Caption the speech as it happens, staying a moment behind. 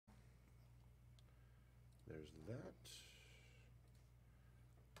there's that.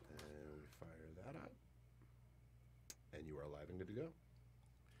 And we fire that up. And you are live and good to go.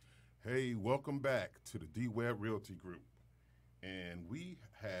 Hey, welcome back to the Webb Realty Group. And we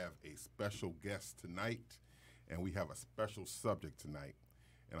have a special guest tonight, and we have a special subject tonight.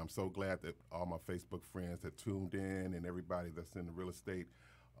 And I'm so glad that all my Facebook friends that tuned in and everybody that's in the real estate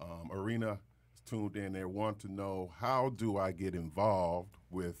arena is tuned in. They want to know, how do I get involved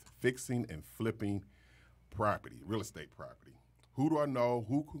with fixing and flipping property, real estate property? Who do I know?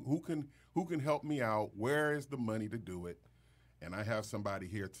 Who can help me out? Where is the money to do it? And I have somebody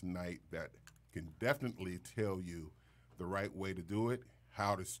here tonight that can definitely tell you the right way to do it,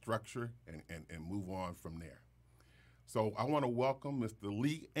 how to structure, and move on from there. So I want to welcome Mr.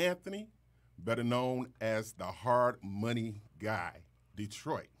 Lee Anthony, better known as the Hard Money Guy,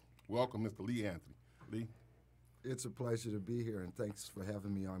 Detroit. Welcome, Mr. Lee Anthony. Lee? It's a pleasure to be here, and thanks for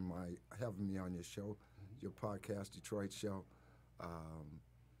having me on your show, your podcast, Detroit show.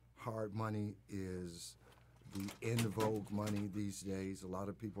 Hard money is the in vogue money these days. A lot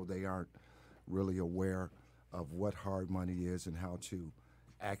of people, they aren't really aware of what hard money is and how to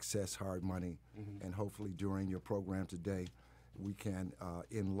access hard money. And hopefully during your program today, we can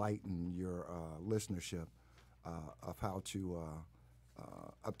enlighten your listenership of how to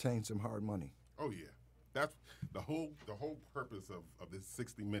obtain some hard money. Oh yeah, that's the whole purpose of this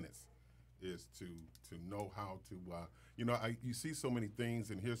 60 minutes is to know how to you see so many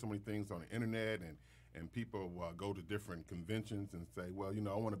things and hear so many things on the internet, and people go to different conventions and say, well,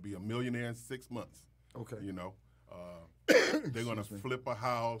 I want to be a millionaire in 6 months. Okay. They're going to flip a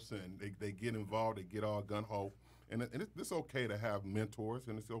house, and they get involved, they get all gun-ho. And it's okay to have mentors,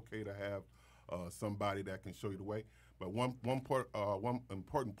 and it's okay to have somebody that can show you the way. But one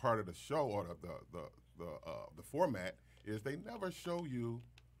important part of the show, or the format, is they never show you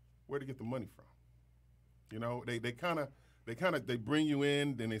where to get the money from. They bring you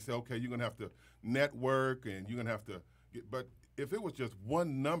in, then they say, okay, you're gonna have to network, and you're gonna have to get. But if it was just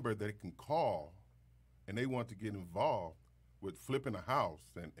one number that it can call, and they want to get involved with flipping a house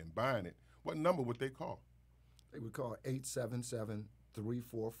and buying it, what number would they call? They would call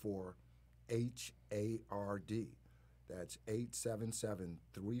 877-344-HARD. That's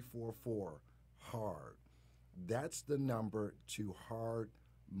 877-344-HARD. That's the number to Hard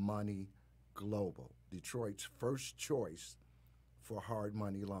Money Global, Detroit's first choice for hard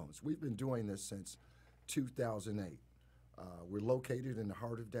money loans. We've been doing this since 2008. We're located in the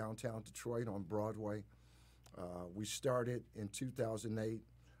heart of downtown Detroit on Broadway. We started in 2008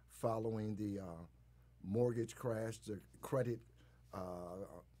 following the mortgage crash, the credit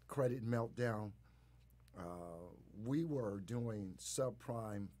meltdown. We were doing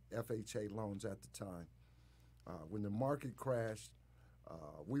subprime FHA loans at the time. When the market crashed,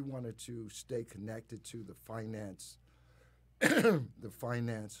 we wanted to stay connected to the finance,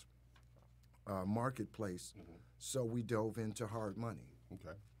 marketplace, so we dove into hard money.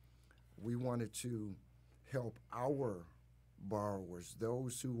 Okay. We wanted to help our borrowers,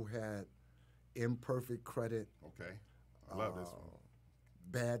 those who had imperfect credit. Okay. I love this one.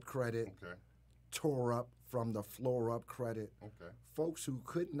 Bad credit. Okay. Tore up from the floor up credit. Okay. Folks who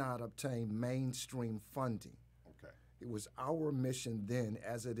could not obtain mainstream funding. Okay. It was our mission then,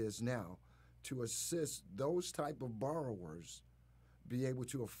 as it is now, to assist those type of borrowers be able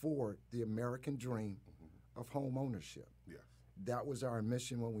to afford the American dream of home ownership. Yes. That was our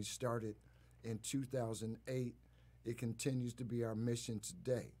mission when we started in 2008. It continues to be our mission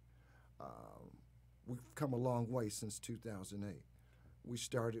today. We've come a long way since 2008. We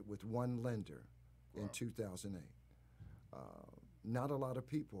started with one lender in 2008. Not a lot of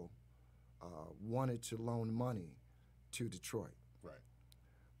people wanted to loan money to Detroit. Right.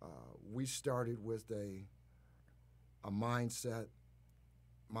 We started with a mindset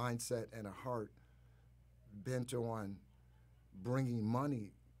and a heart bent on bringing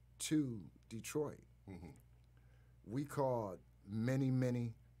money to Detroit. We called many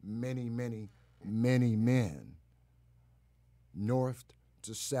men, north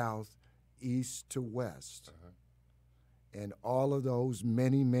to south, east to west. And all of those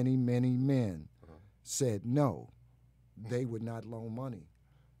many men said no, they would not loan money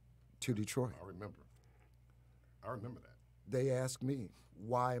to Detroit. I remember that. They asked me,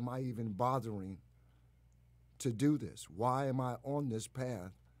 why am I even bothering to do this? Why am I on this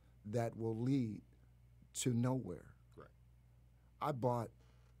path that will lead to nowhere? Right. I bought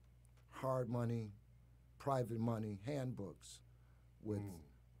hard money, private money handbooks with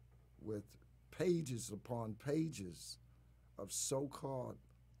pages upon pages of so-called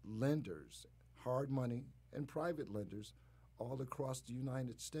lenders, hard money and private lenders, all across the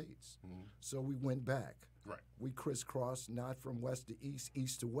United States. Mm-hmm. So we went back. Right. We crisscrossed not from west to east,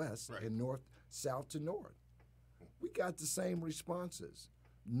 east to west, Right. and north, south to north. We got the same responses.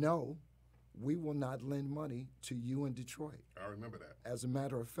 No, we will not lend money to you in Detroit. I remember that. As a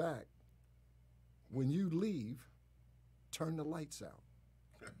matter of fact, when you leave, turn the lights out.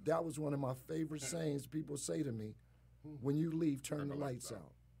 That was one of my favorite sayings people say to me. When you leave, turn the lights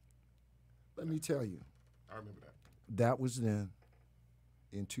out. Let me tell you. I remember that. That was then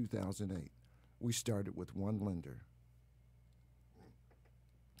in 2008. We started with one lender.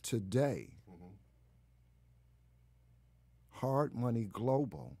 Today, Hard Money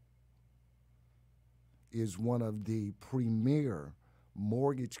Global is one of the premier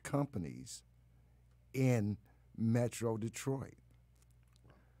mortgage companies in Metro Detroit.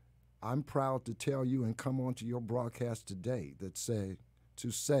 I'm proud to tell you and come onto your broadcast today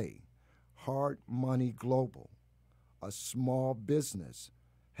to say Hard Money Global, a small business,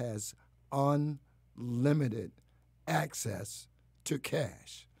 has unlimited access to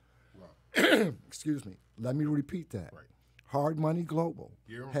cash. Wow. Excuse me. Let me repeat that. Right. Hard Money Global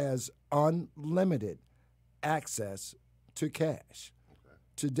has unlimited access to cash. Okay.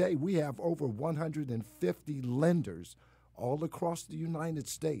 Today, we have over 150 lenders all across the United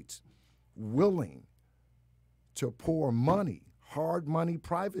States willing to pour money, hard money,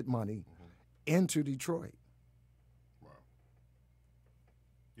 private money, into Detroit. Wow.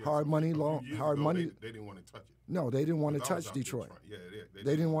 Yeah, Hard money loan, hard money. They didn't want to touch it. No, they didn't want to Because I was touch out there Detroit. trying- Yeah,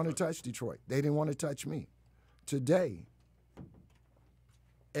 They didn't want to touch Detroit. They didn't want to touch me. Today,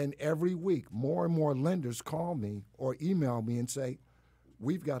 and every week, more and more lenders call me or email me and say,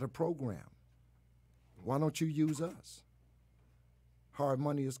 we've got a program. Why don't you use us? Hard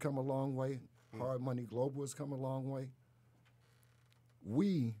Money has come a long way. Hard Money Global has come a long way.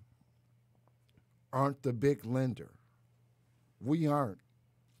 We aren't the big lender. We aren't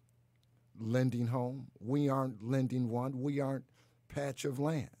lending home. We aren't lending one. We aren't patch of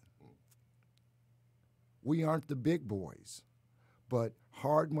land. We aren't the big boys. But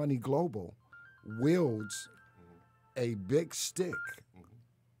Hard Money Global wields a big stick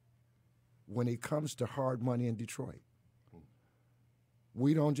when it comes to hard money in Detroit.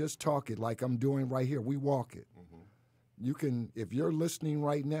 We don't just talk it like I'm doing right here. We walk it. You can, if you're listening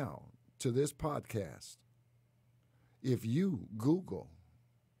right now to this podcast, if you Google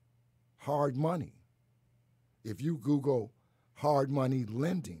hard money, if you Google hard money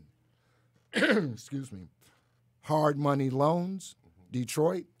lending, excuse me, hard money loans,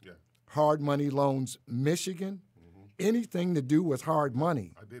 Detroit, hard money loans, Michigan, anything to do with hard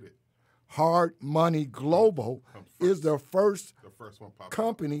money. I did it. Hard Money Global is the first one popped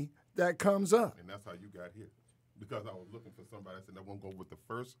company that comes up. And that's how you got here. Because I was looking for somebody, I said, I won't go with the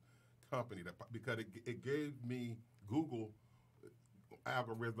first company because it gave me Google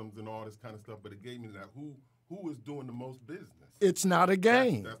algorithms and all this kind of stuff, but it gave me that who is doing the most business. It's not a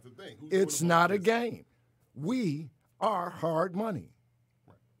game. That's the thing. It's not a game. We are hard money.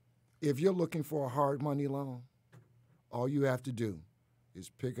 Right. If you're looking for a hard money loan, all you have to do is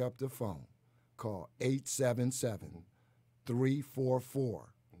pick up the phone, call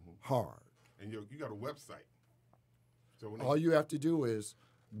 877-344-HARD. And you got a website. So all you have to do is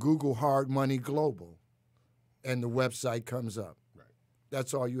Google Hard Money Global, and the website comes up. Right.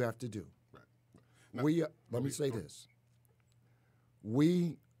 That's all you have to do. Right. Now, let me say this.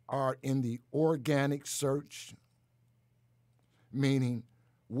 We are in the organic search, meaning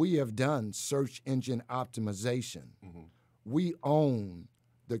we have done search engine optimization. We own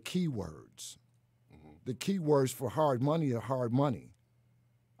the keywords. The keywords for hard money are hard money.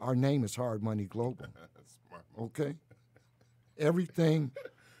 Our name is Hard Money Global. Smart. Okay? Everything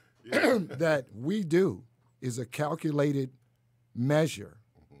that we do is a calculated measure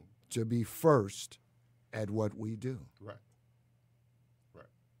to be first at what we do. Right. Right.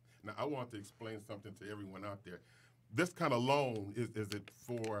 Now, I want to explain something to everyone out there. This kind of loan, is it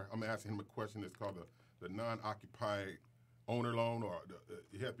for, I'm asking him a question, it's called the non-occupied owner loan, or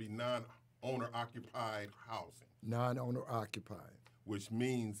it has to be non-owner occupied housing. Non-owner occupied. Which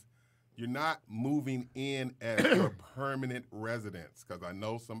means you're not moving in as your permanent residence, because I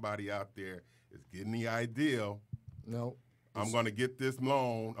know somebody out there is getting the idea. No. I'm going to get this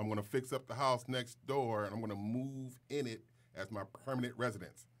loan, I'm going to fix up the house next door, and I'm going to move in it as my permanent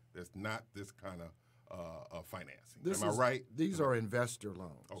residence. There's not this kind of financing. Am I right? These are investor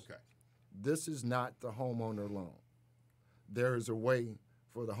loans. Okay. This is not the homeowner loan. There is a way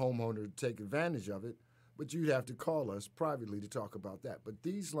for the homeowner to take advantage of it, but you'd have to call us privately to talk about that. But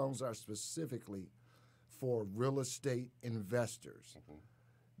these loans are specifically for real estate investors.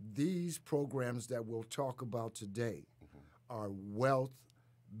 These programs that we'll talk about today are wealth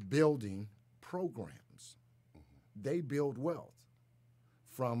building programs. They build wealth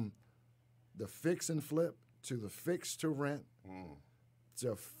from the fix and flip to the fix to rent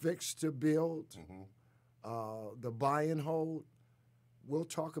to fix to build, the buy and hold. We'll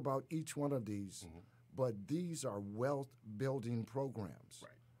talk about each one of these, but these are wealth building programs.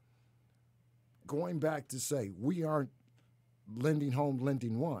 Right. Going back to say, we aren't Lending Home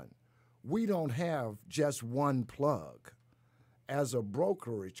Lending One. We don't have just one plug. As a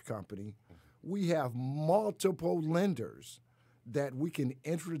brokerage company, we have multiple lenders that we can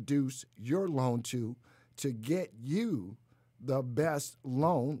introduce your loan to get you the best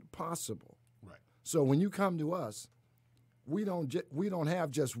loan possible. Right. So when you come to us, we don't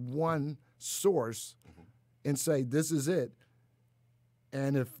have just one source and say this is it.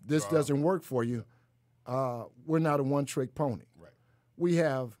 And if this doesn't work for you, we're not a one-trick pony. Right. We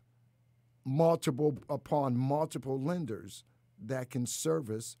have multiple upon multiple lenders that can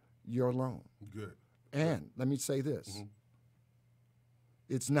service your loan. Good. And let me say this.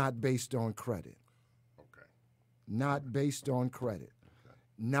 It's not based on credit. Okay. Not based on credit. Okay.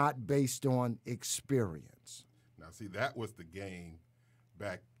 Not based on experience. Now, see, that was the game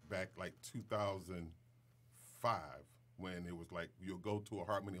back like 2005 when it was like you'll go to a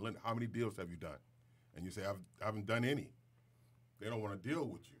hard money lender. How many deals have you done? And you say, I haven't done any. They don't want to deal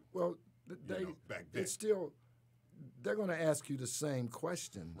with you. Well, back then. it's still, they're going to ask you the same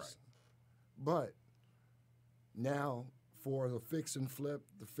questions. Right. But now for the fix and flip,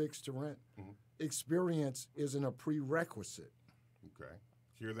 the fix to rent, experience isn't a prerequisite. Okay.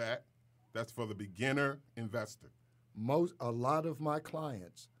 Hear that? That's for the beginner investor. A lot of my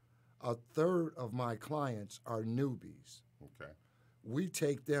clients, a third of my clients are newbies. Okay. We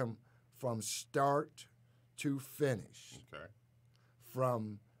take them from start to finish. Okay.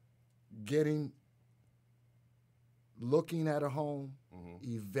 From looking at a home,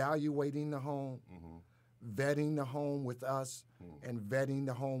 evaluating the home, vetting the home with us, and vetting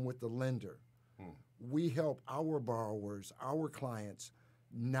the home with the lender. We help our borrowers, our clients,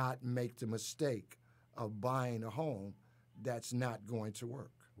 not make the mistake of buying a home that's not going to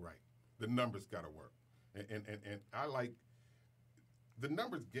work. Right. The numbers got to work. And I like the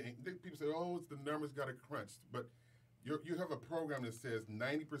numbers game. People say, oh, it's the numbers got to crunch. But you have a program that says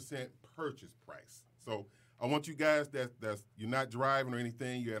 90% purchase price. So I want you guys that's you're not driving or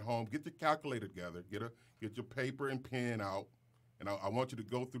anything, you're at home, get your calculator together, get your paper and pen out, and I want you to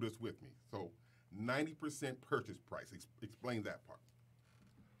go through this with me. So 90% purchase price. Explain that part.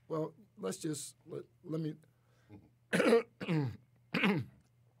 Well, let's just let me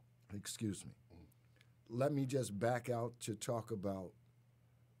excuse me. Let me just back out to talk about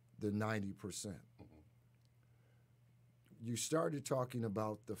the 90%. You started talking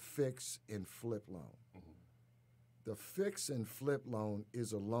about the fix and flip loan. The fix and flip loan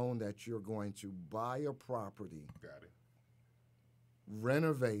is a loan that you're going to buy a property, Got it.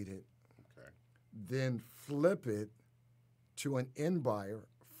 renovate it, Okay. then flip it to an end buyer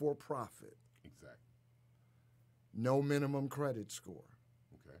for profit. Exactly. No minimum credit score.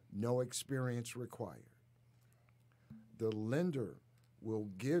 Okay. No experience required. The lender will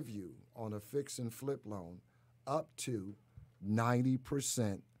give you on a fix and flip loan up to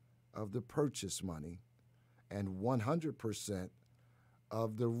 90% of the purchase money and 100%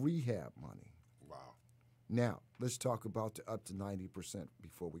 of the rehab money. Wow. Now, let's talk about the up to 90%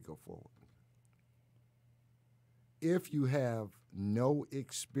 before we go forward. If you have no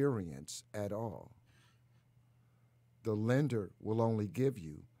experience at all, the lender will only give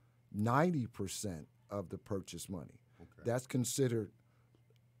you 90% of the purchase money. Okay. That's considered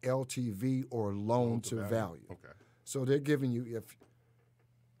LTV or loan to value. Okay. So they're giving you, if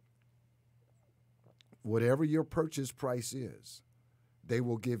whatever your purchase price is, they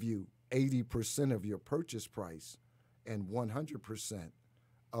will give you 80% of your purchase price and 100%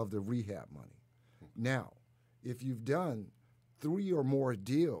 of the rehab money. Now, if you've done 3 or more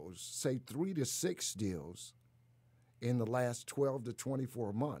deals, say 3 to 6 deals in the last 12 to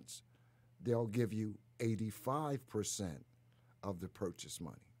 24 months, they'll give you 85% of the purchase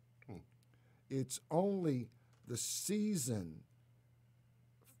money. It's only the seasoned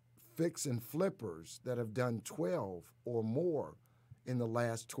fix and flippers that have done 12 or more in the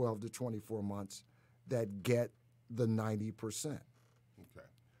last 12 to 24 months that get the 90%. Okay.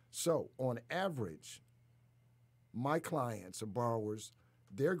 So on average, my clients or borrowers,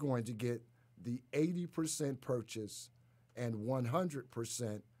 they're going to get the 80% purchase and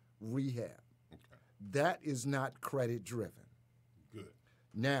 100% rehab. Okay. That is not credit driven. Good.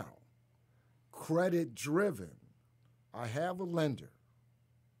 Now, credit driven, I have a lender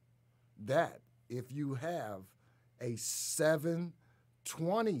that if you have a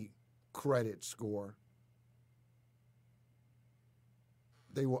 720 credit score,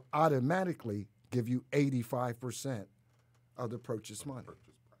 they will automatically give you 85% of the purchase money.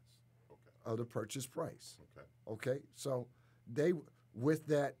 Purchase price. Okay. Of the purchase price. Okay. Okay, so they with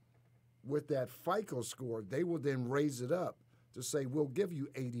that FICO score, they will then raise it up to say we'll give you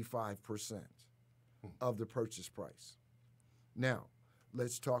 85% of the purchase price. Now,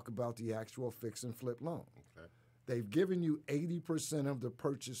 let's talk about the actual fix and flip loan. Okay. They've given you 80% of the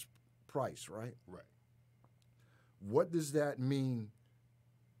purchase price, right? Right. What does that mean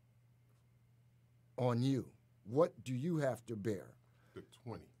on you? What do you have to bear? The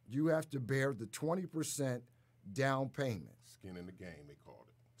 20. You have to bear the 20% down payment. Skin in the game, they called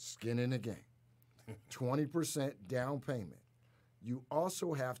it. Skin in the game. 20% down payment. You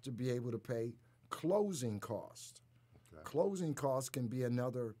also have to be able to pay closing costs. Okay. Closing costs can be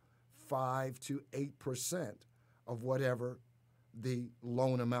another 5 to 8% of whatever the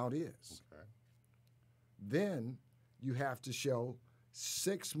loan amount is. Okay. Then you have to show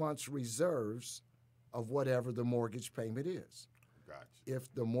 6 months reserves of whatever the mortgage payment is. Gotcha.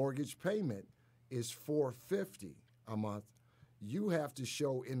 If the mortgage payment is $450 a month, you have to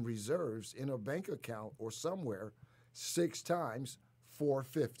show in reserves in a bank account or somewhere 6 times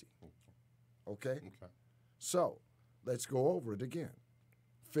 $450. Okay? Okay. So let's go over it again.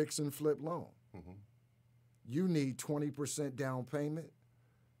 Fix and flip loan. Mm-hmm. You need 20% down payment,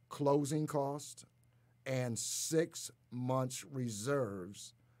 closing cost, and 6 months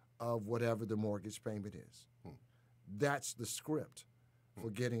reserves of whatever the mortgage payment is. That's the script for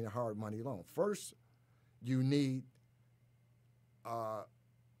getting a hard money loan. First, you need a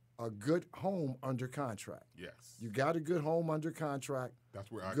good home under contract. Yes. You got a good home under contract.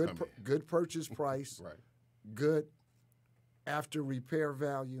 That's where I good come in. good purchase price. Right. Good after repair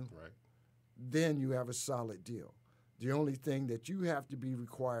value. Right. Then you have a solid deal. The only thing that you have to be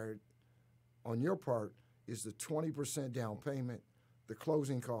required on your part is the 20% down payment, the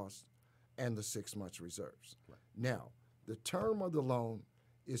closing cost, and the 6 months reserves. Right. Now, the term of the loan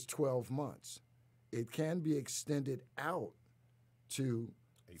is 12 months. It can be extended out to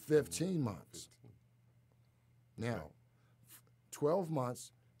 15 months. 15. Now, 12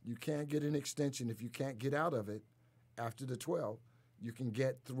 months, you can't get an extension. If you can't get out of it after the 12, you can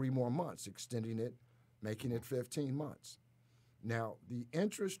get 3 more months, extending it, making it 15 months. Now, the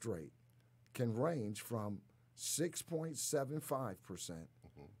interest rate can range from 6.75%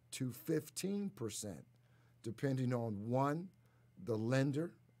 to 15%, depending on 1, the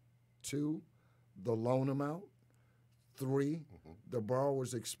lender, 2, the loan amount, 3, the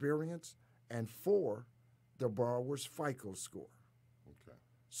borrower's experience, and 4, the borrower's FICO score. Okay.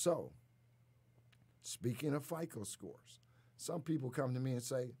 So, speaking of FICO scores, some people come to me and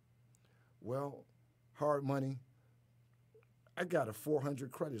say, well, hard money, I got a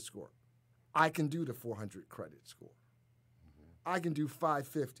 400 credit score. I can do the 400 credit score. I can do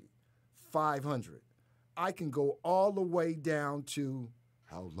 550, 500. I can go all the way down to,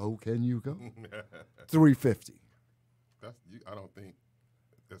 how low can you go? 350. I don't think,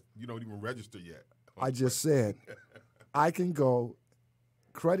 you don't even register yet. I just said, I can go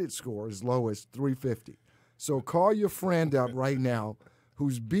credit score as low as 350. So call your friend up right now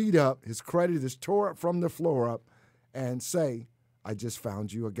who's beat up, his credit is tore up from the floor up, and say, I just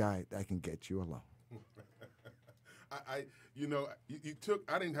found you a guy that can get you a loan. I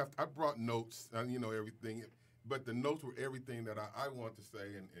didn't have, I brought notes, everything, but the notes were everything that I want to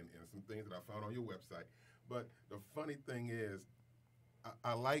say and some things that I found on your website. But the funny thing is,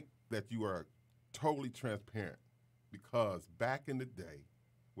 I like that you are totally transparent, because back in the day,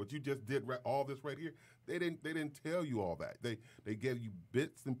 what you just did, all this right here, they didn't tell you all that. They gave you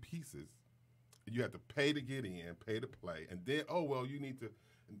bits and pieces. You had to pay to get in, pay to play, and then you need to,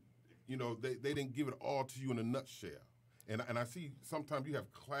 they didn't give it all to you in a nutshell. And I see sometimes you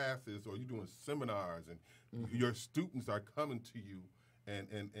have classes or you're doing seminars and your students are coming to you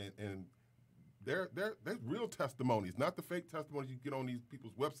and they're real testimonies, not the fake testimonies you get on these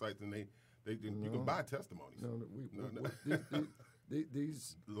people's websites and you can buy testimonies.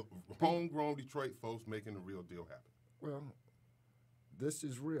 These homegrown Detroit folks making the real deal happen. Well, this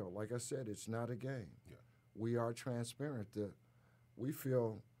is real. Like I said, it's not a game. Yeah. We are transparent. We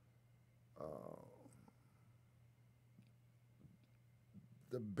feel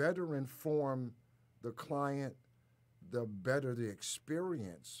the better informed the client, the better the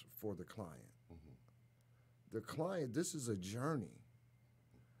experience for the client. The client, this is a journey,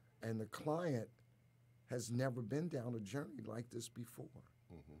 and the client has never been down a journey like this before.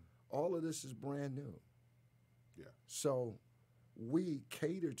 All of this is brand new. Yeah. So we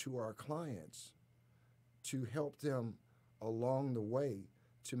cater to our clients to help them along the way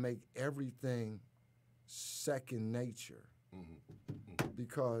to make everything second nature.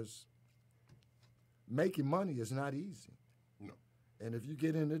 Because making money is not easy. No. And if you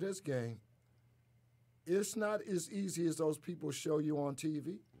get into this game, it's not as easy as those people show you on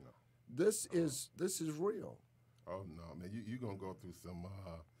TV. No. This is real. Oh no, man! You're gonna go through some.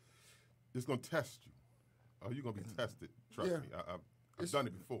 It's gonna test you. Oh, you're gonna be tested. Trust me. I've done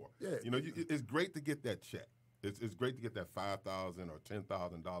it before. Yeah. You know, it's great to get that check. It's great to get that $5,000 or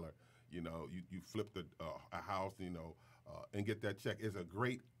 $10,000. You know, you flipped a house. You know, and get that check. It's a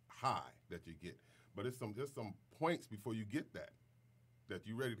great high that you get. But there's some points before you get that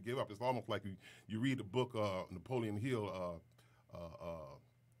you're ready to give up. It's almost like you read the book Napoleon Hill.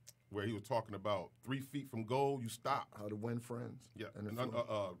 Where he was talking about 3 feet from goal, you stop. How to win friends. Yeah. And I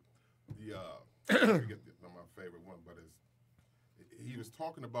forget not my favorite one, but he was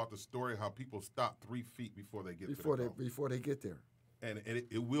talking about the story how people stop 3 feet before they get to the goal. Before they get there. And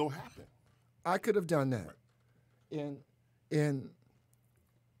it will happen. I could have done that. Right. In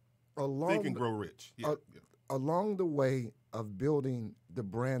along Think and grow rich. Yeah. Along the way of building the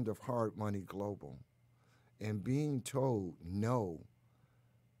brand of Hard Money Global and being told no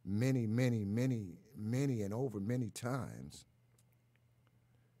many and over many times,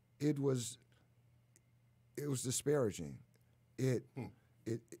 it was disparaging.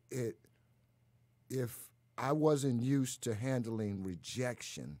 If I wasn't used to handling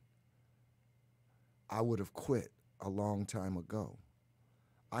rejection, I would have quit a long time ago.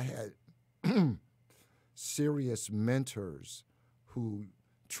 I had serious mentors who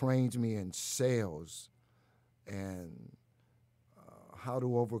trained me in sales and how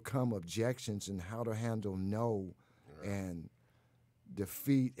to overcome objections and how to handle no and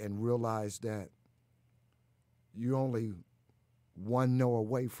defeat, and realize that you're only one no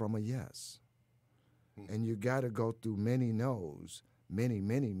away from a yes. And you got to go through many no's, many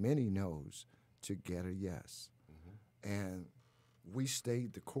no's to get a yes. And we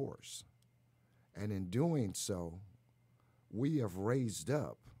stayed the course. And in doing so, we have raised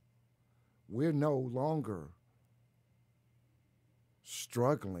up. We're no longer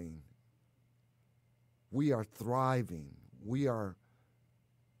struggling. We are thriving. We are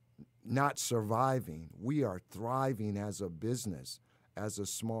not surviving. We are thriving as a business, as a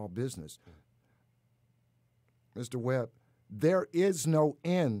small business. Mr. Webb, there is no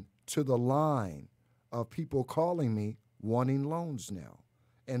end to the line of people calling me wanting loans now.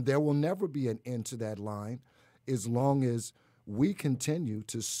 And there will never be an end to that line as long as we continue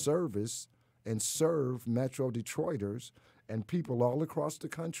to service and serve Metro Detroiters and people all across the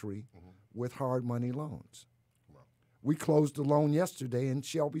country with hard money loans. Wow. We closed a loan yesterday in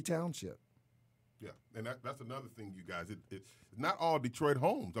Shelby Township. Yeah, and that's another thing, you guys. It's not all Detroit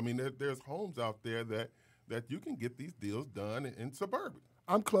homes. I mean, there's homes out there that you can get these deals done in suburban.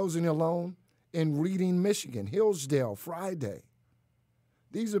 I'm closing a loan in Reading, Michigan, Hillsdale, Friday.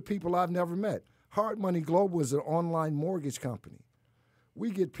 These are people I've never met. Hard Money Global is an online mortgage company.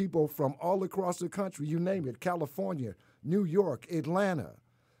 We get people from all across the country, you name it, California, New York, Atlanta,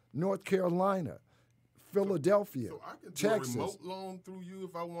 North Carolina, Philadelphia, so I can do Texas. a remote loan through you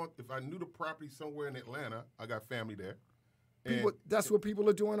if I want. If I knew the property somewhere in Atlanta, I got family there. That's what people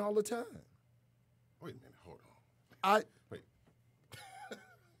are doing all the time. Wait a minute, hold on. Wait.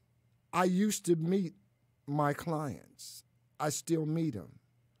 I used to meet my clients. I still meet them.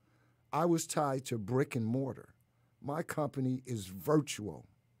 I was tied to brick and mortar. My company is virtual.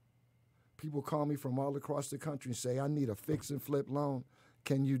 People call me from all across the country and say, I need a fix and flip loan.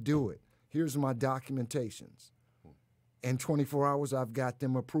 Can you do it? Here's my documentations. In 24 hours, I've got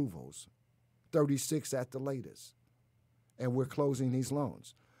them approvals, 36 at the latest. And we're closing these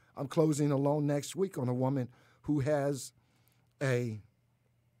loans. I'm closing a loan next week on a woman who has a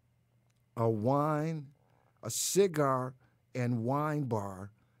cigar and wine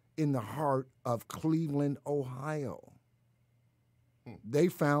bar in the heart of Cleveland, Ohio. They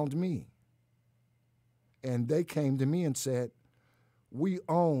found me. And they came to me and said, we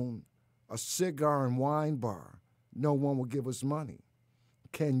own a cigar and wine bar. No one will give us money.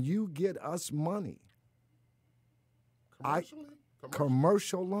 Can you get us money?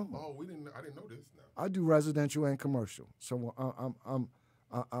 Commercial loan. Oh, I didn't know this now. I do residential and commercial. So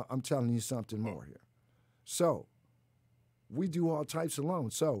I'm telling you something more here. So we do all types of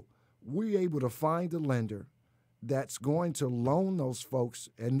loans. So we're able to find a lender that's going to loan those folks,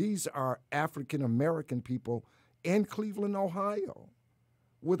 and these are African-American people in Cleveland, Ohio,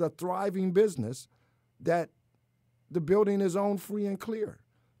 with a thriving business that the building is owned free and clear,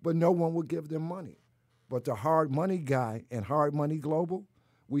 but no one will give them money. But the hard money guy and Hard Money Global,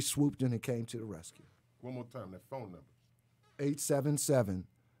 we swooped in and came to the rescue. One more time, that phone number.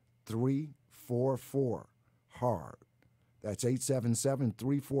 877-344-HARD. That's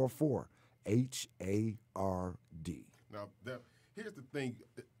 877-344-HARD. Now, here's the thing.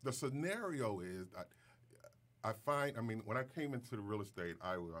 The scenario is, I find, when I came into the real estate,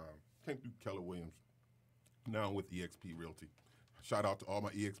 I came through Keller Williams, now I'm with EXP Realty. Shout out to all my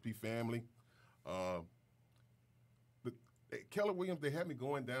EXP family. Keller Williams, they had me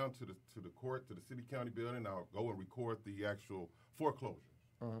going down to the court, to the city county building. I'll go and record the actual foreclosures.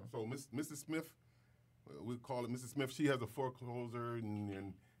 So Mrs. Smith, we call it Mrs. Smith, she has a foreclosure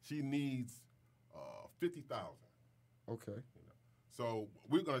and she needs $50,000. Okay. So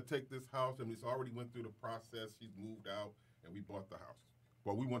we're going to take this house, and it's already went through the process. She's moved out, and we bought the house.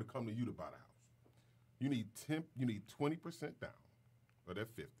 Well, we want to come to you to buy the house. You need 20% down of that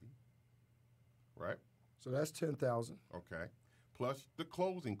 50, right? So that's $10,000. Okay. Plus the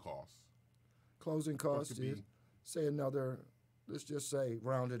closing costs. Closing costs is, say another, let's just say,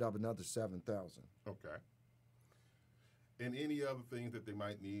 round it up, another $7,000. Okay. And any other things that they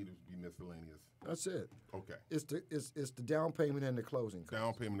might need would be miscellaneous. That's it. Okay. It's the down payment and the closing costs.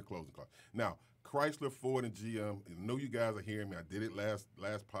 Down payment and closing costs. Now, Chrysler, Ford, and GM, I know you guys are hearing me. I did it last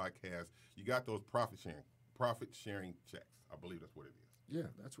podcast. You got those profit sharing checks. I believe that's what it is. Yeah,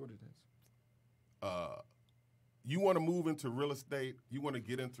 that's what it is. You want to move into real estate, you want to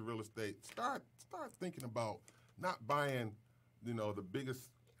get into real estate, start thinking about not buying, the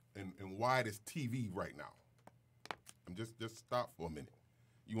biggest and widest TV right now. And just stop for a minute.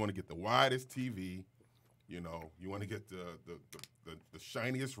 You want to get the widest TV, you want to get the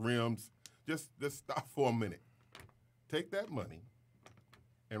shiniest rims. Just stop for a minute. Take that money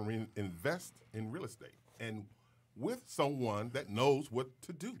and invest in real estate, and with someone that knows what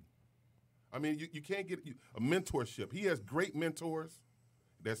to do. You can't get a mentorship. He has great mentors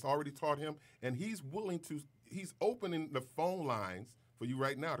that's already taught him, and he's opening the phone lines for you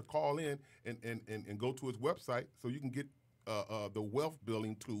right now to call in and go to his website so you can get the wealth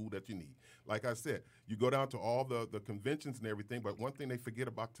building tool that you need. Like I said, you go down to all the conventions and everything, but one thing they forget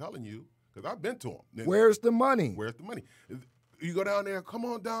about telling you, because I've been to them. Where's the money? Where's the money? You go down there, come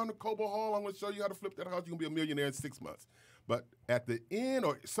on down to Cobo Hall. I'm going to show you how to flip that house. You're going to be a millionaire in 6 months. But at the end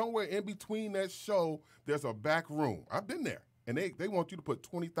or somewhere in between that show, there's a back room. I've been there. And they want you to put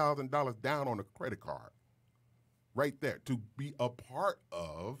 $20,000 down on a credit card right there to be a part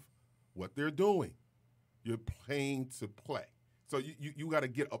of what they're doing. You're paying to play. So you got to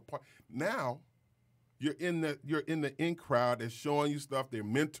get a part. Now, you're in the in crowd. They're showing you stuff. They're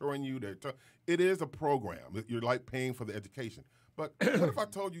mentoring you. It is a program. You're like paying for the education. But what if I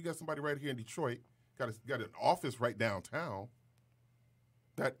told you got somebody right here in Detroit, got an office right downtown,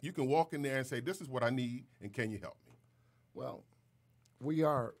 that you can walk in there and say, this is what I need, and can you help me? Well, we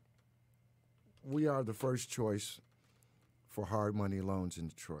are the first choice for hard money loans in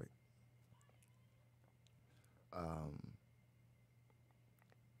Detroit.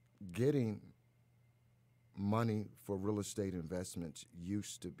 Getting money for real estate investments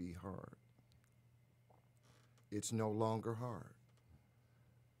used to be hard. It's no longer hard.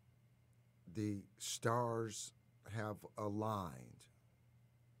 The stars have aligned.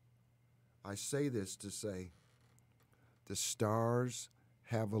 I say this to say the stars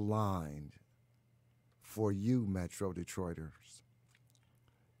have aligned for you, Metro Detroiters.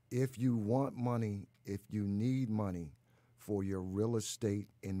 If you want money, if you need money for your real estate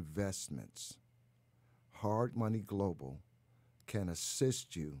investments, Hard Money Global can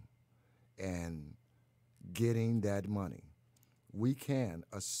assist you in getting that money. We can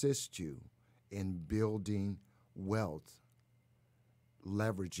assist you in building wealth,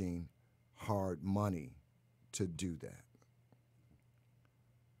 leveraging hard money to do that.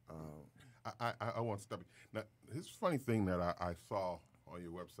 I want to stop you. Now, this funny thing that I saw on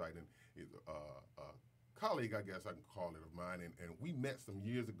your website, and a colleague, I guess I can call it, of mine, and we met some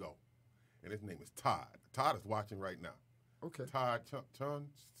years ago, and his name is Todd. Todd is watching right now. Okay. Todd Chun,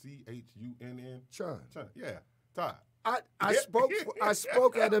 C-H-U-N-N. Chun. Yeah, Todd. I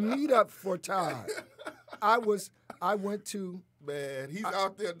spoke at a meetup for Todd. I went to. Man, he's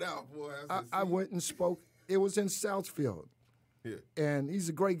out there now, boy. I went and spoke. It was in Southfield. Yeah. And he's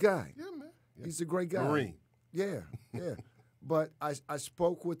a great guy. Yeah, man. Yeah. He's a great guy. Marine. Yeah. But I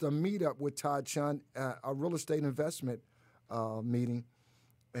spoke with a meetup with Todd Chun, a real estate investment meeting,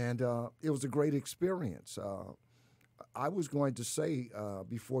 and it was a great experience. I was going to say,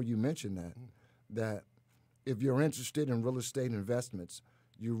 before you mentioned that if you're interested in real estate investments,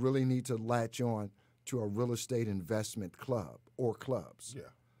 you really need to latch on to a real estate investment club or clubs. Yeah.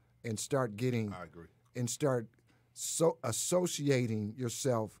 And start getting. I agree. And start associating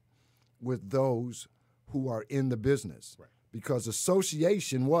yourself with those who are in the business. Right. Because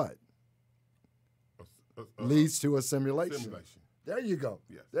association what? Leads to a simulation. There you go.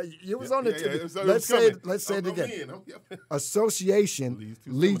 Yes. You was on the tip. So Let's say it I'm again. in. Association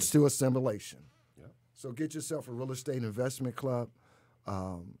leads to assimilation. Yeah. So get yourself a real estate investment club.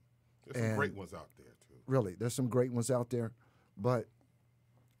 There's some great ones out there too. Really, there's some great ones out there, but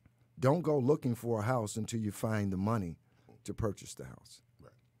don't go looking for a house until you find the money to purchase the house.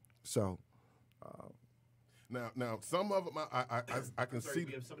 Right. So. Now, some of them I can see.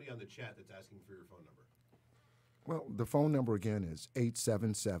 We have somebody on the chat that's asking for your phone number. Well, the phone number again is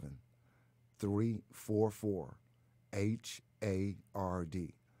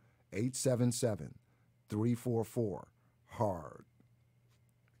 877-344-HARD. 877-344-HARD.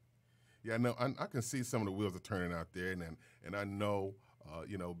 Yeah, no, I can see some of the wheels are turning out there, and I know,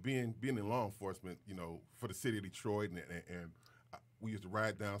 being in law enforcement, for the city of Detroit, and we used to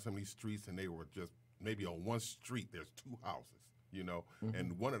ride down some of these streets, and they were just maybe on one street there's two houses, Mm-hmm.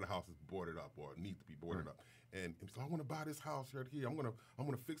 and one of the houses boarded up or need to be boarded up. And so I want to buy this house right here. I'm gonna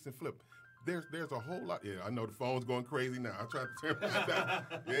fix and flip. There's a whole lot. Yeah, I know the phone's going crazy now. I tried to turn that down.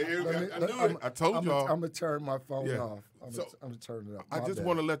 Yeah, I told y'all. I'm gonna turn my phone off. I'm So, gonna turn it off. I just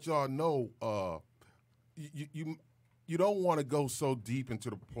want to let y'all know, you don't want to go so deep into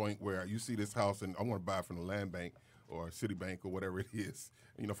the point where you see this house and I want to buy it from the land bank or Citibank or whatever it is,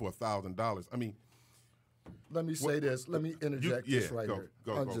 for $1,000. I mean. Let me say this. Let me interject this right here.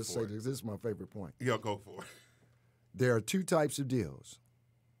 I'll just say this. This is my favorite point. Yeah, go for it. There are two types of deals: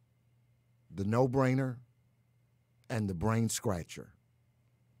 the no-brainer and the brain scratcher.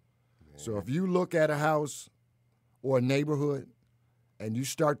 Man. So if you look at a house or a neighborhood and you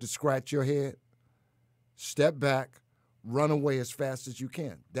start to scratch your head, step back, run away as fast as you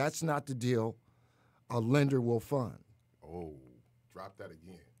can. That's not the deal a lender will fund. Oh, drop that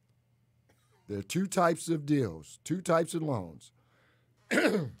again. There are two types of deals, two types of loans.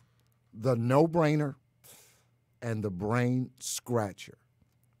 The no-brainer and the brain scratcher.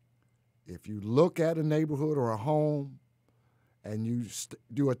 If you look at a neighborhood or a home and you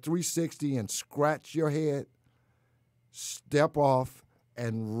do a 360 and scratch your head, step off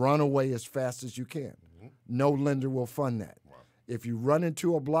and run away as fast as you can. Mm-hmm. No lender will fund that. Wow. If you run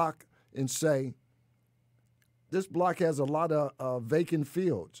into a block and say, this block has a lot of vacant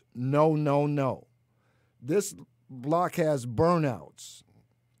fields. No. This block has burnouts.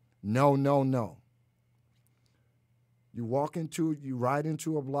 No. You ride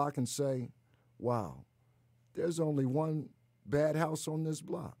into a block and say, wow, there's only one bad house on this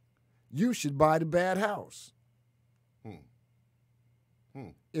block. You should buy the bad house.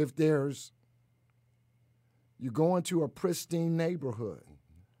 If you go into a pristine neighborhood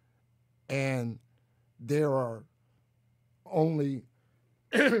and there are only,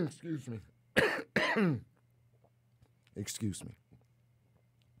 excuse me.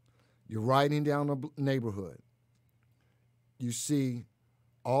 You're riding down a neighborhood. You see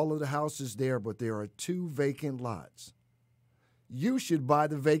all of the houses there, but there are two vacant lots. You should buy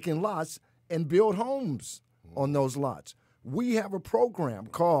the vacant lots and build homes on those lots. We have a program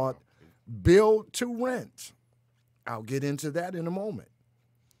called Build to Rent. I'll get into that in a moment.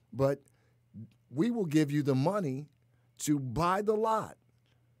 But we will give you the money to buy the lot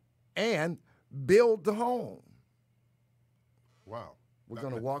and build the home. Wow. We're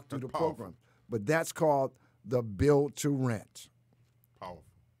going to walk through the powerful program. But that's called the Build to Rent. Powerful.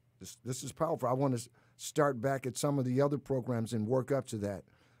 This is powerful. I want to start back at some of the other programs and work up to that.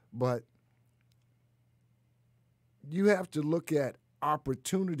 But you have to look at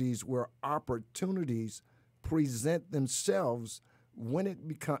opportunities where opportunities present themselves when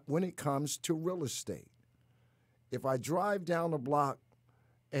it comes to real estate. If I drive down a block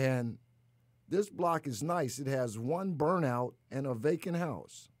and this block is nice, it has one burnout and a vacant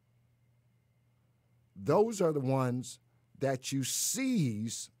house. Those are the ones that you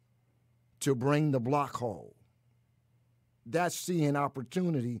seize to bring the block whole. That's seeing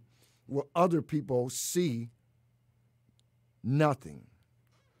opportunity where other people see nothing.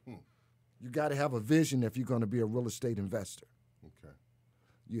 You got to have a vision if you're going to be a real estate investor. Okay.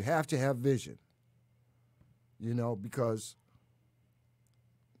 You have to have vision, because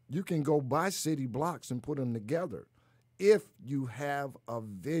you can go buy city blocks and put them together if you have a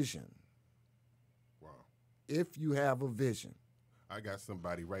vision. Wow. If you have a vision. I got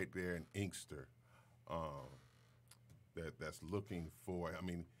somebody right there in Inkster that's looking for,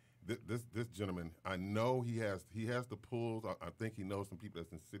 this gentleman, I know he has the pools. I think he knows some people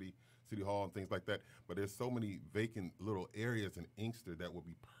that's in City Hall and things like that. But there's so many vacant little areas in Inkster that would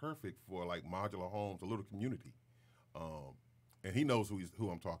be perfect for like modular homes, a little community. and he knows who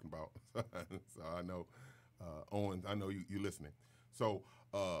I'm talking about. So I know, Owen, I know you listening. So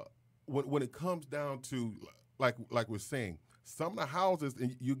when it comes down to, like we're saying, some of the houses,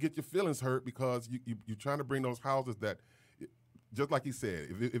 and you get your feelings hurt because you're trying to bring those houses that, just like he said,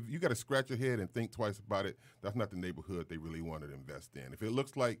 if you got to scratch your head and think twice about it, that's not the neighborhood they really wanted to invest in. If it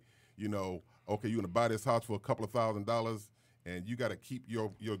looks like, okay, you're going to buy this house for a couple of $1,000s, and you got to keep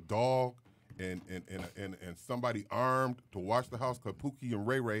your dog and somebody armed to watch the house because Pookie and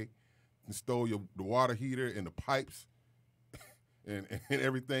Ray Ray stole the water heater and the pipes and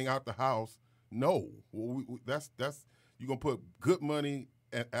everything out the house. No, that's you're going to put good money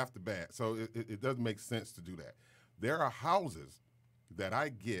after bad. So it doesn't make sense to do that. There are houses that I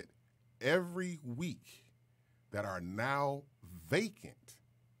get every week that are now vacant,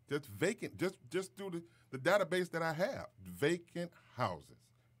 just through the database that I have. Vacant houses,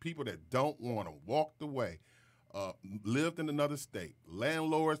 people that don't want them, walked away, lived in another state,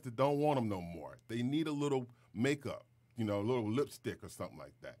 landlords that don't want them no more. They need a little makeup, a little lipstick or something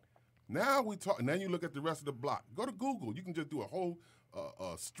like that. Now we talk. Now you look at the rest of the block. Go to Google. You can just do a whole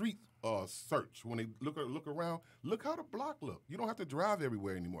street search. When they look around, look how the block look. You don't have to drive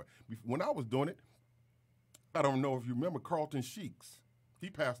everywhere anymore. When I was doing it, I don't know if you remember Carlton Sheets. He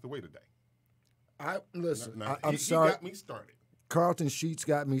passed away today. I'm sorry. He got me started. Carlton Sheets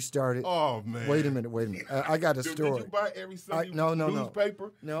got me started. Oh, man. Wait a minute. I got a story. Did you buy every Sunday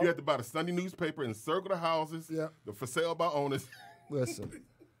newspaper? No. You had to buy the Sunday newspaper and circle the houses, the for sale by owners.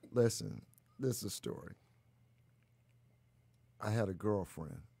 Listen, this is a story. I had a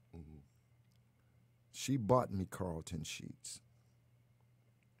girlfriend. Mm-hmm. She bought me Carlton Sheets.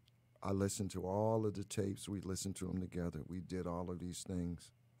 I listened to all of the tapes. We listened to them together. We did all of these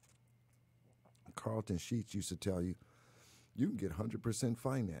things. Carlton Sheets used to tell you, you can get 100%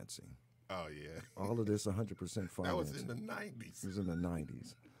 financing. Oh, yeah. All of this 100% financing. That was in the 90s. It was in the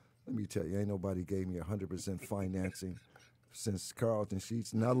 90s. Let me tell you, ain't nobody gave me 100% financing since Carlton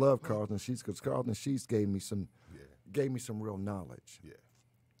Sheets. And I love Carlton Sheets because Carlton Sheets gave me some real knowledge. Yeah.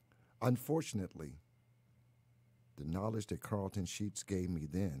 Unfortunately, the knowledge that Carlton Sheets gave me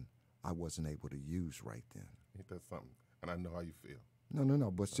then, I wasn't able to use right then. Ain't that something? And I know how you feel.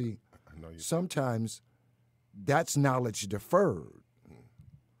 No. But see, I know you sometimes that's knowledge deferred.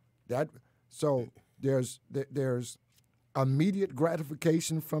 There's immediate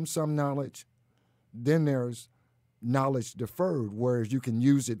gratification from some knowledge. Then there's knowledge deferred, whereas you can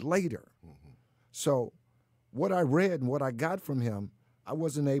use it later. Mm-hmm. So what I read and what I got from him, I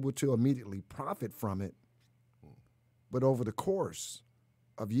wasn't able to immediately profit from it. But over the course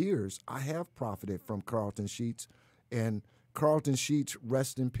of years, I have profited from Carlton Sheets. And Carlton Sheets,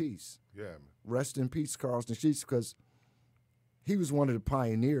 rest in peace. Yeah, man. Rest in peace, Carlton Sheets, because he was one of the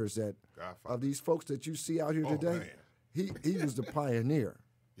pioneers of these folks that you see out here today. Man. He was the pioneer.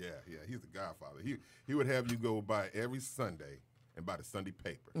 Yeah, he's the godfather. He would have you go by every Sunday and buy the Sunday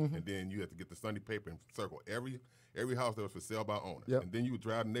paper, Mm-hmm. and then you had to get the Sunday paper and circle every house that was for sale by owner. Yep. And then you would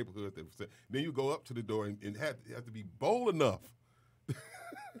drive the neighborhood that was sale. Then you go up to the door and had to be bold enough,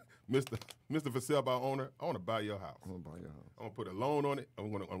 Mr. For sale by owner. I want to buy your house. I'm gonna buy your house. I'm gonna put a loan on it.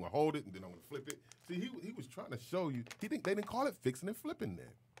 I'm gonna hold it, and then I'm gonna flip it. See, he was trying to show you. They didn't call it fixing and flipping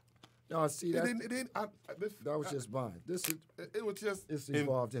then. No, see that. That was just buying. It was just. It's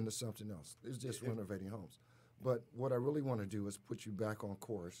evolved into something else. It's just renovating homes. But what I really want to do is put you back on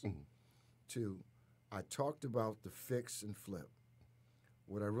course. Mm-hmm. I talked about the fix and flip.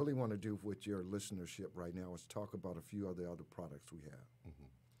 What I really want to do with your listenership right now is talk about a few of the other products we have. Mm-hmm.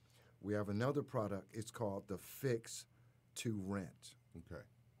 We have another product. It's called the fix to rent. Okay.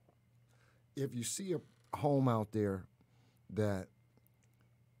 If you see a home out there that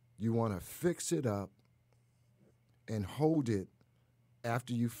you want to fix it up and hold it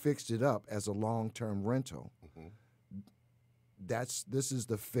after you fixed it up as a long-term rental, mm-hmm. This is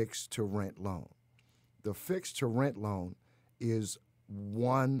the fix to rent loan. The fix to rent loan is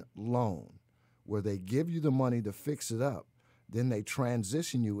one loan where they give you the money to fix it up, then they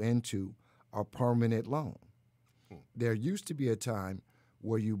transition you into a permanent loan. There used to be a time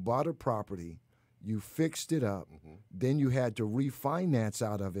where you bought a property, you fixed it up, mm-hmm. then you had to refinance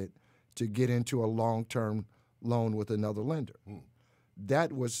out of it to get into a long-term loan with another lender. Mm.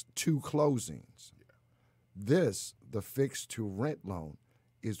 That was 2 closings. Yeah. This, the fixed-to-rent loan,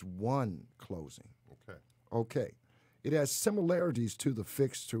 is 1 closing. Okay. It has similarities to the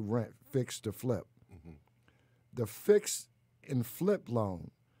fixed-to-rent, fixed-to-flip. Mm-hmm. The fixed and flip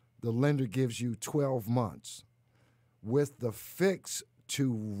loan, the lender gives you 12 months. With the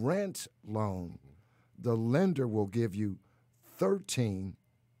fixed-to-rent loan, mm-hmm. the lender will give you 13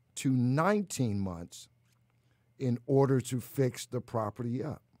 to 19 months in order to fix the property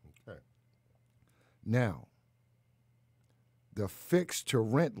up. Okay. Now, the fixed to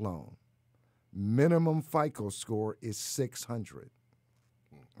rent loan, minimum FICO score is 600.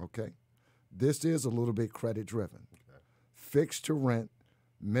 Okay? This is a little bit credit driven. Okay. Fixed to rent,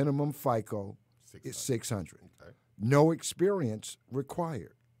 minimum FICO is 600. Okay. No experience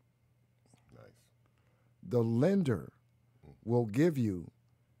required. Nice. The lender will give you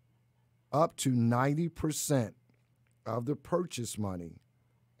up to 90% of the purchase money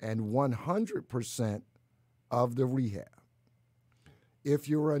and 100% of the rehab. If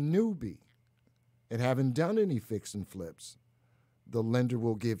you're a newbie and haven't done any fix and flips, the lender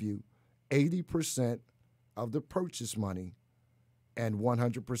will give you 80% of the purchase money and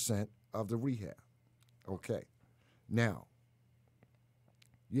 100% of the rehab. Okay. Now,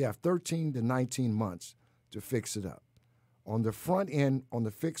 you have 13 to 19 months to fix it up. On the front end, on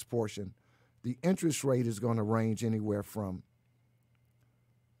the fixed portion, the interest rate is going to range anywhere from,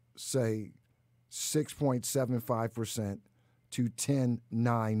 say, 6.75% to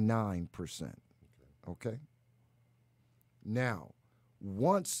 10.99%. Okay? Now,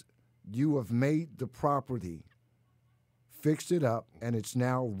 once you have made the property, fixed it up, and it's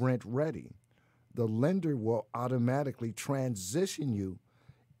now rent ready, the lender will automatically transition you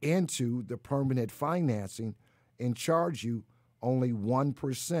into the permanent financing and charge you only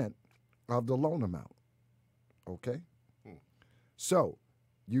 1% of the loan amount. Okay? So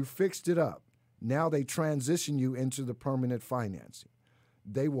you fixed it up. Now they transition you into the permanent financing.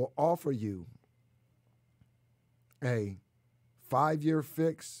 They will offer you a 5-year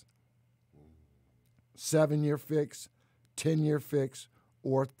fix, 7-year fix, 10-year fix,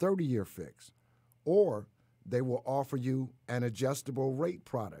 or 30-year fix. Or they will offer you an adjustable rate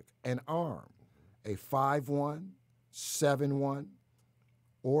product, an ARM, a 5-1, 7-1,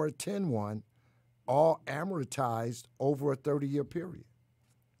 or a 10-1, all amortized over a 30-year period.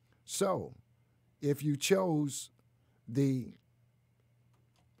 So if you chose the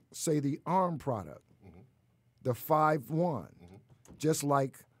ARM product, the 5-1, just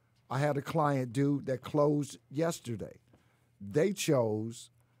like I had a client do that closed yesterday, they chose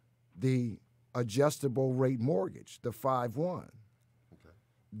the adjustable rate mortgage, the 5-1. Okay.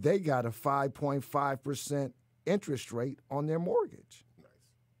 They got a 5.5% interest rate on their mortgage. Nice.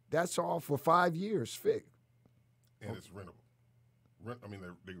 That's all for 5 years fixed. And it's rentable.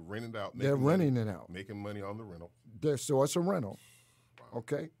 They rent it out. They're renting it out. Making money on the rental. So it's a rental. Wow.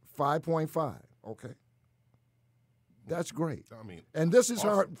 Okay. 5.5. Okay. That's great. I mean, And this is awesome.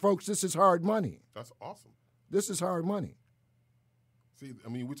 hard, folks. This is hard money. That's awesome. This is hard money. See,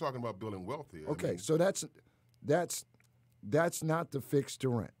 we're talking about building wealth here. Okay. So that's not the fixed to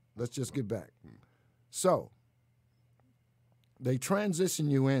rent. Let's just get back. So they transition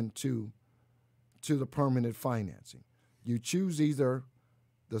you into the permanent financing. You choose either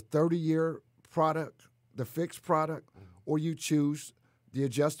the 30-year product, the fixed product, or you choose the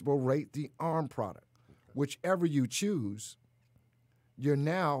adjustable rate, the ARM product. Okay. Whichever you choose, you're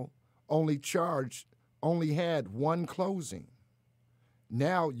now only had one closing.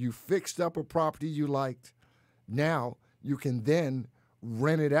 Now you fixed up a property you liked. Now you can then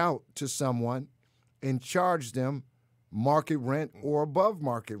rent it out to someone and charge them market rent or above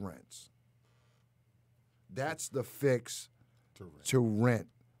market rents. That's the fix to rent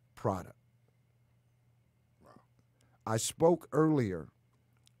product. Wow. I spoke earlier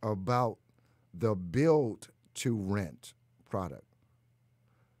about the build to rent product.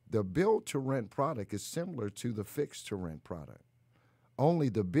 The build to rent product is similar to the fixed to rent product. Only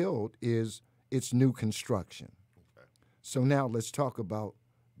the build is it's new construction. Okay. So now let's talk about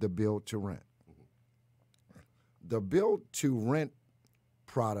the build to rent. The build to rent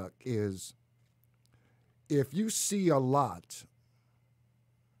product is, if you see a lot,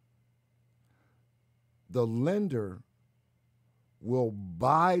 the lender will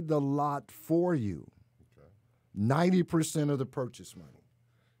buy the lot for you, 90% of the purchase money,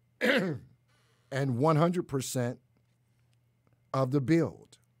 and 100% of the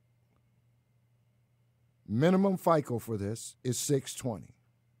build. Minimum FICO for this is 620.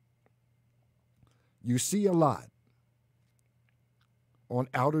 You see a lot on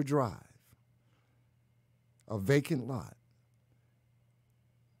Outer Drive, a vacant lot.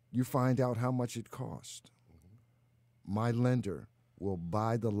 You find out how much it cost. My lender will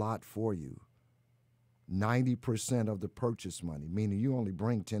buy the lot for you, 90% of the purchase money, meaning you only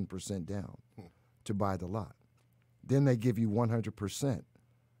bring 10% down to buy the lot. Then they give you 100%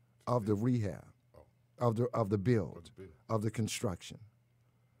 of the rehab, of the build, of the construction.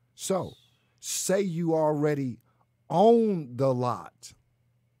 So, say you already own the lot.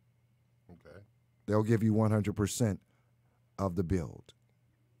 Okay. They'll give you 100% of the build.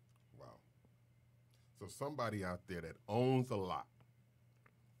 Wow. So somebody out there that owns a lot,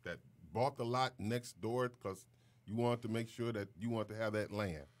 that bought the lot next door because you want to make sure that you want to have that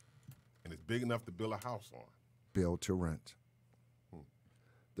land, and it's big enough to build a house on. Build to rent.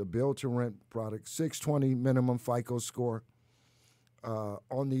 The build to rent product, 620 minimum FICO score.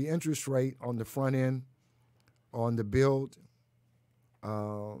 On the interest rate on the front end, on the build,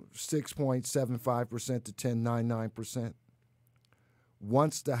 6.75% to 10.99%.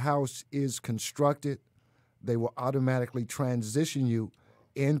 Once the house is constructed, they will automatically transition you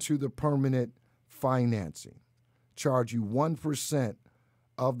into the permanent financing, charge you 1%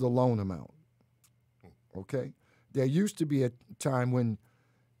 of the loan amount. Okay? There used to be a time when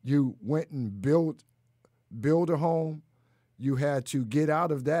you went and build a home, you had to get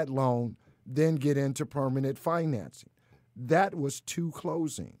out of that loan, then get into permanent financing. That was 2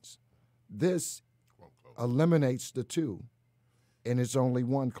 closings. This eliminates the 2, and it's only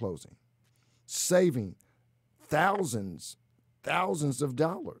 1 closing, saving thousands of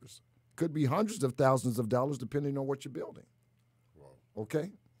dollars. Could be hundreds of thousands of dollars depending on what you're building. Wow.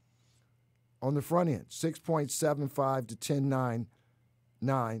 Okay? On the front end, 6.75 to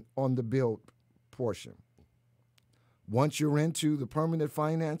 10.99 on the build portion. Once you're into the permanent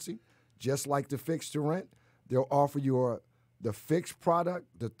financing, just like the fixed to rent, they'll offer you the fixed product,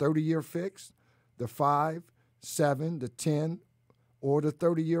 the 30-year fix, the 5, 7, the 10, or the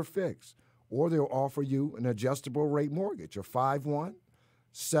 30-year fix. Or they'll offer you an adjustable rate mortgage, a 5-1,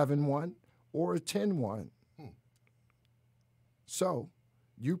 7-1, or a 10-1. So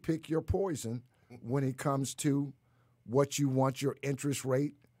you pick your poison when it comes to what you want your interest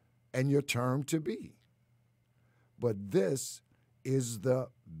rate and your term to be. But this is the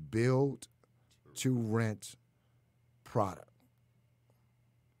build to rent product.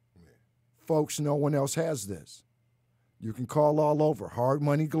 Folks, no one else has this. You can call all over, Hard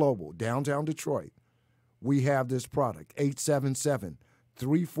Money Global, downtown Detroit. We have this product,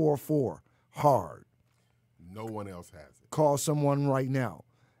 877-344-HARD. No one else has it. Call someone right now,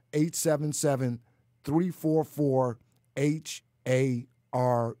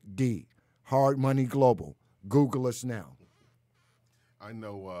 877-344-HARD. Hard Money Global. Google us now. I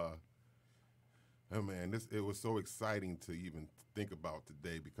know, man, it was so exciting to even think about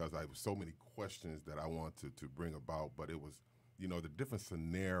today because I have so many questions that I wanted to bring about, but it was, the different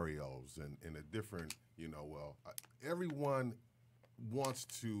scenarios and the different, everyone wants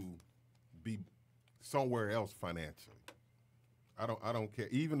to be somewhere else financially. I don't care.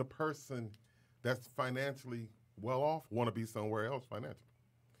 Even the person that's financially well off want to be somewhere else financially.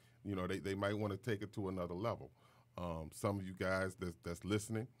 They might want to take it to another level. Some of you guys that's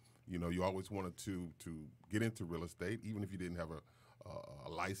listening, you always wanted to get into real estate, even if you didn't have a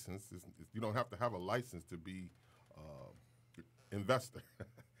license. You don't have to have a license to be investor.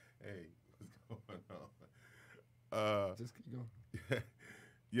 Hey, what's going on? Just keep going.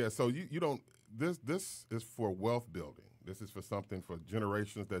 Yeah. So you don't. This is for wealth building. This is for something for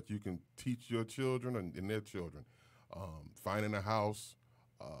generations that you can teach your children and their children. Finding a house.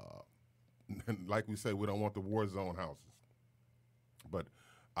 And like we say, we don't want the war zone houses. But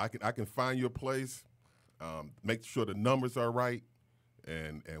I can find your place, make sure the numbers are right,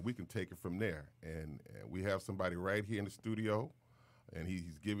 and we can take it from there. And we have somebody right here in the studio, and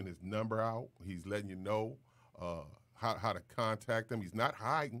he's giving his number out. He's letting you know how to contact him. He's not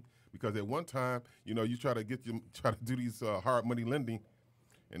hiding because at one time, you try to do these hard money lending,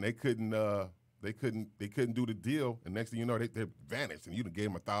 and they couldn't do the deal. And next thing you know, they vanished, and you done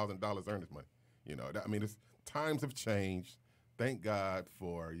gave them $1,000 earnest money. Times have changed. Thank God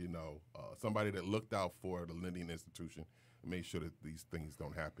for somebody that looked out for the lending institution and made sure that these things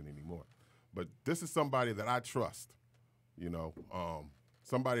don't happen anymore. But this is somebody that I trust.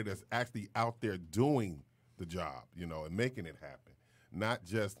 Somebody that's actually out there doing the job, and making it happen, not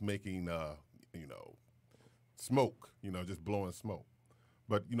just making smoke, just blowing smoke.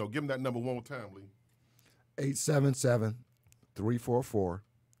 But give them that number one more time, Lee.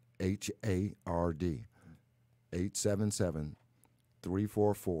 877-344-HARD.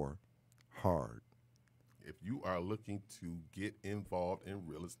 877-344-HARD. If you are looking to get involved in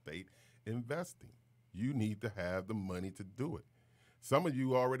real estate investing, you need to have the money to do it. Some of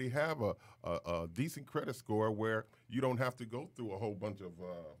you already have a decent credit score where you don't have to go through a whole bunch of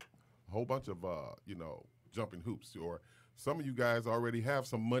jumping hoops. Or some of you guys already have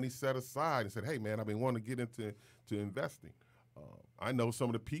some money set aside and said, "Hey, man, I've been wanting to get into investing." I know some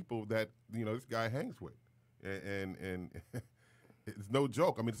of the people that this guy hangs with, and it's no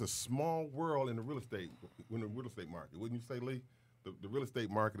joke. I mean, it's a small world in the real estate market, wouldn't you say, Lee? The real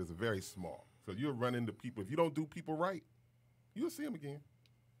estate market is very small. So you'll run into people. If you don't do people right, you'll see them again.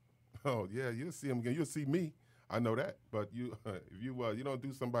 Oh yeah, you'll see them again. You'll see me. I know that. But you, if you don't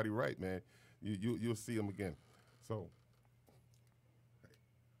do somebody right, man, you'll see them again. So, hey,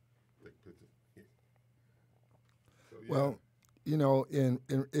 take a picture. Yeah. So, yeah. Well, in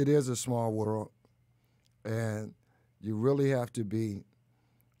it is a small world, and you really have to be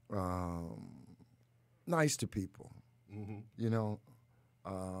nice to people. Mm-hmm.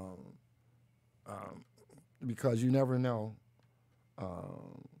 Because you never know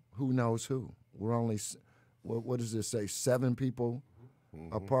who knows who. We're only, what does this say, 7 people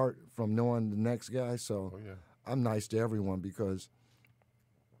apart from knowing the next guy. So I'm nice to everyone because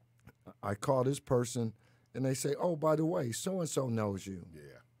I call this person and they say, oh, by the way, so-and-so knows you. Yeah.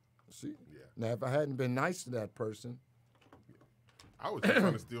 See? Yeah. Now, if I hadn't been nice to that person. I was just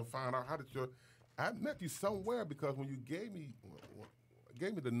trying to still find out I met you somewhere because when you gave me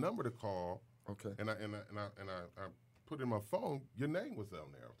the number to call, Okay. and I put it in my phone, your name was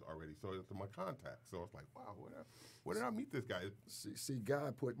on there already, so it's my contact. So it's like, wow, where did I meet this guy? See,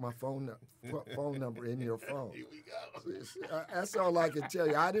 God put my phone number in your phone. Here we go. See, that's all I can tell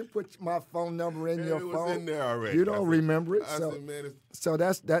you. I didn't put my phone number in your It phone. was in there already. You don't remember it. I said, man, So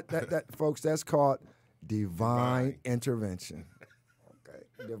that's that folks. That's called divine intervention.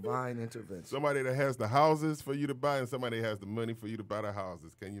 Okay, divine intervention. somebody that has the houses for you to buy and somebody that has the money for you to buy the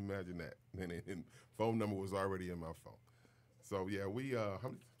houses. Can you imagine that? And phone number was already in my phone. So yeah, we how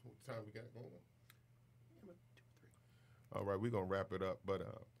much time we got going on? All right, we're gonna wrap it up. But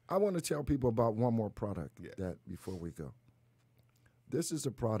I want to tell people about one more product Yeah. that before we go. This is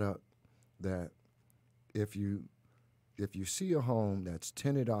a product that if you see a home that's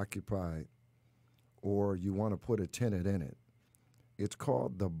tenant occupied or you want to put a tenant in it, it's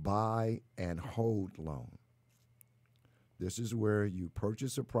called the buy and hold loan. This is where you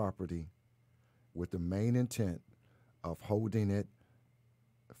purchase a property with the main intent of holding it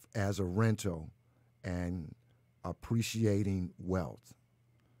as a rental and appreciating wealth,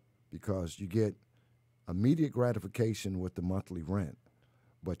 because you get immediate gratification with the monthly rent,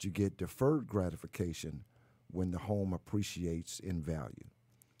 but you get deferred gratification when the home appreciates in value.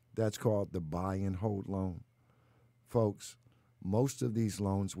 That's called the buy and hold loan. Folks, most of these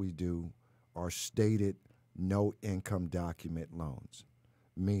loans we do are stated no income document loans,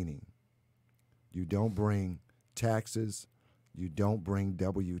 meaning you don't bring taxes, you don't bring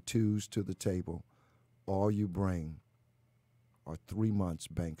W-2s to the table. All you bring are 3 months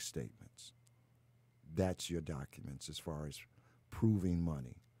bank statements. That's your documents as far as proving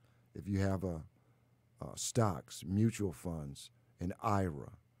money. If you have stocks, mutual funds, an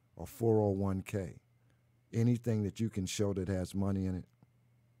IRA, or 401k, anything that you can show that has money in it,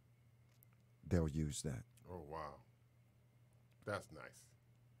 they'll use that. oh wow, that's nice.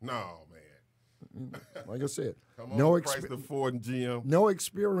 No man. Like I said, Come on, no Chrysler, Ford, and GM. no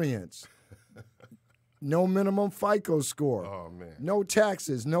experience, no minimum FICO score, Oh man, no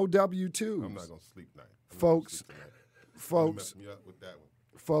taxes, no W-2s. I'm not gonna sleep tonight. Folks, You folks, messed me up with that one.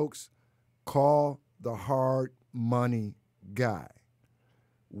 folks, call the hard money guy.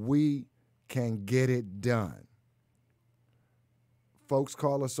 We can get it done. Folks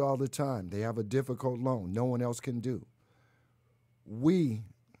call us all the time. They have a difficult loan no one else can do. We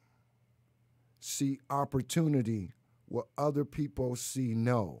see opportunity where other people see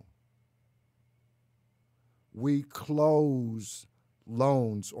no. We close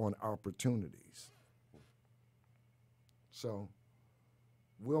loans on opportunities. So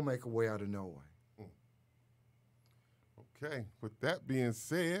we'll make a way out of no way. Okay, with that being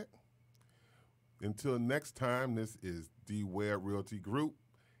said, until next time, this is D Webb Realty Group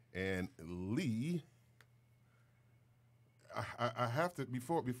and Lee. I have to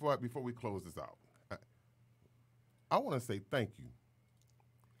before we close this out. I want to say thank you.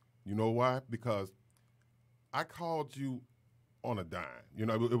 You know why? Because I called you on a dime. You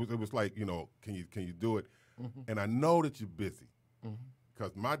know, it was like, you know, can you do it? Mm-hmm. And I know that you're busy.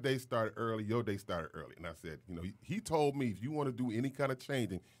 Because my day started early, your day started early. And I said, you know, he told me if you want to do any kind of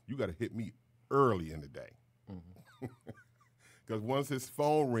changing, you got to hit me early in the day. Because once his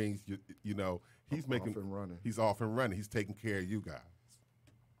phone rings, you know, he's he's off and running. He's taking care of you guys.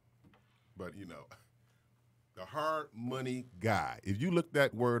 But, you know, the hard money guy. If you look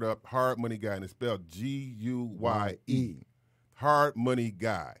that word up, hard money guy, and it's spelled G-U-Y-E. Hard money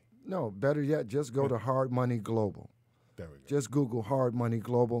guy. No, better yet, just go to Hard Money Global. There we go. Just Google Hard Money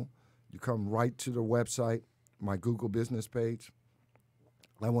Global. You come right to the website, my Google business page.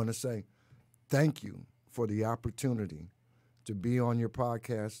 I want to say thank you for the opportunity to be on your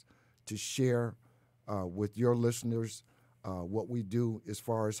podcast, to share with your listeners what we do as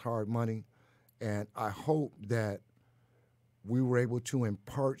far as hard money. And I hope that we were able to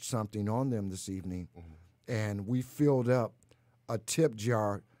impart something on them this evening, and we filled up a tip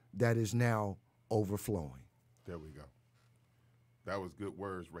jar that is now overflowing. There we go. That was good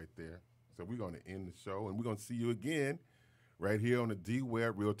words right there. So we're going to end the show, and we're going to see you again right here on the D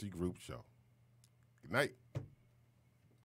Webb Realty Group show. Good night.